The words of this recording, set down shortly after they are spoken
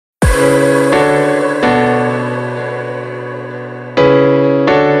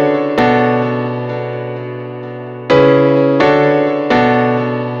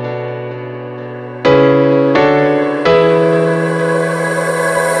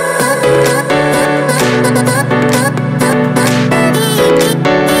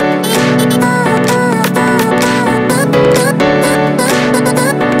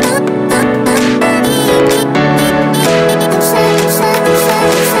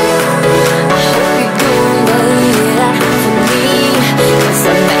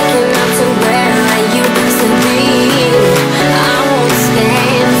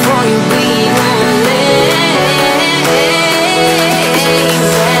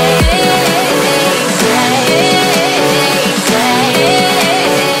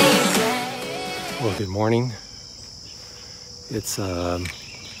It's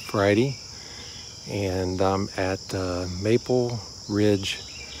Friday, and I'm at Maple Ridge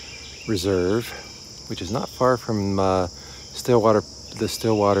Reserve, which is not far from the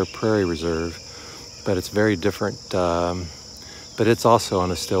Stillwater Prairie Reserve, but it's very different. But it's also on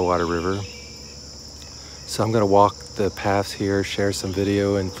the Stillwater River. So I'm going to walk the paths here, share some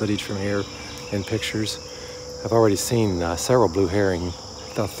video and footage from here and pictures. I've already seen several blue herring,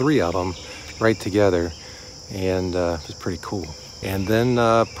 about 3 of them right together, and it's pretty cool. And then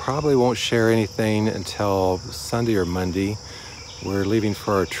probably won't share anything until Sunday or Monday. We're leaving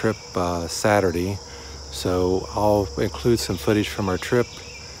for our trip Saturday, so I'll include some footage from our trip,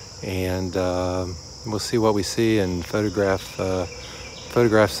 and we'll see what we see and photograph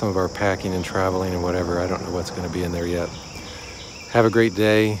some of our packing and traveling and whatever. I don't know what's going to be in there yet. Have a great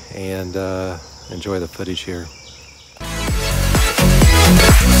day, and enjoy the footage here.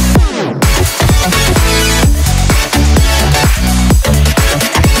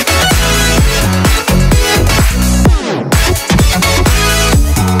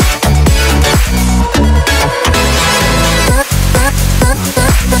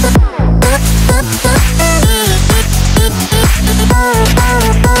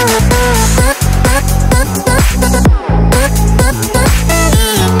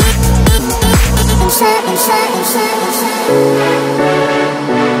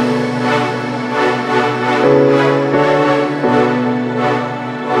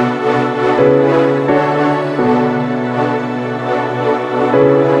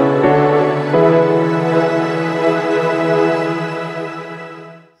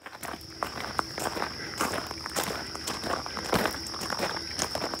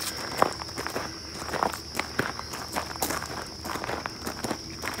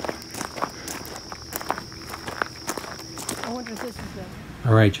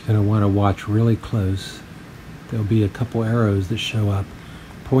 All right, you're going to want to watch really close. There'll be a couple arrows that show up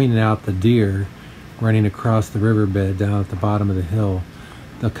pointing out the deer running across the riverbed down at the bottom of the hill.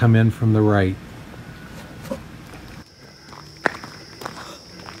 They'll come in from the right.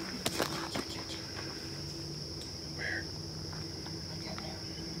 Where?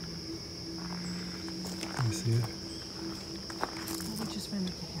 Let me see it. We just ran up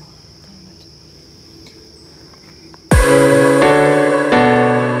the hill. Damn it.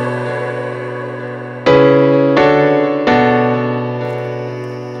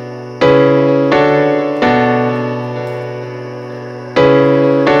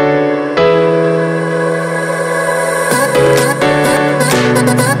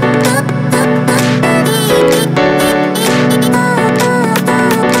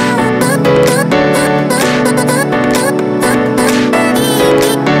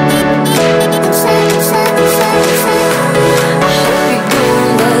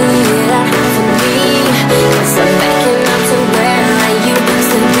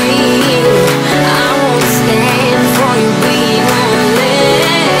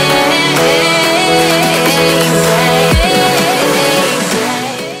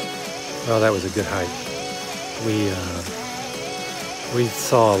 Well, that was a good hike. We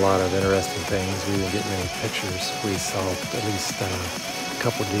saw a lot of interesting things. We didn't get many pictures. We saw at least a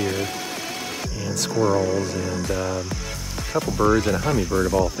couple deer and squirrels and a couple birds and a hummingbird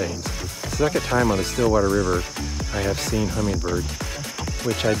of all things. The second time on the Stillwater River I have seen hummingbird,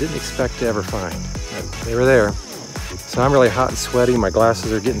 which I didn't expect to ever find. They were there. So I'm really hot and sweaty. My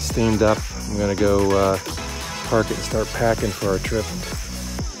glasses are getting steamed up. I'm gonna go park it and start packing for our trip.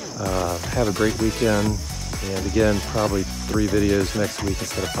 Have a great weekend, and again, probably 3 videos next week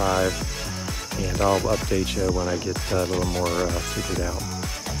instead of 5, and I'll update you when I get a little more figured out.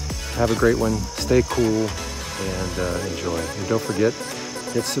 Have a great one, stay cool, and enjoy. And don't forget,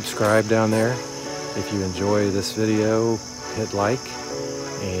 hit subscribe down there. If you enjoy this video, hit like,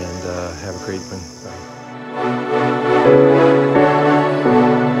 and have a great one. Bye.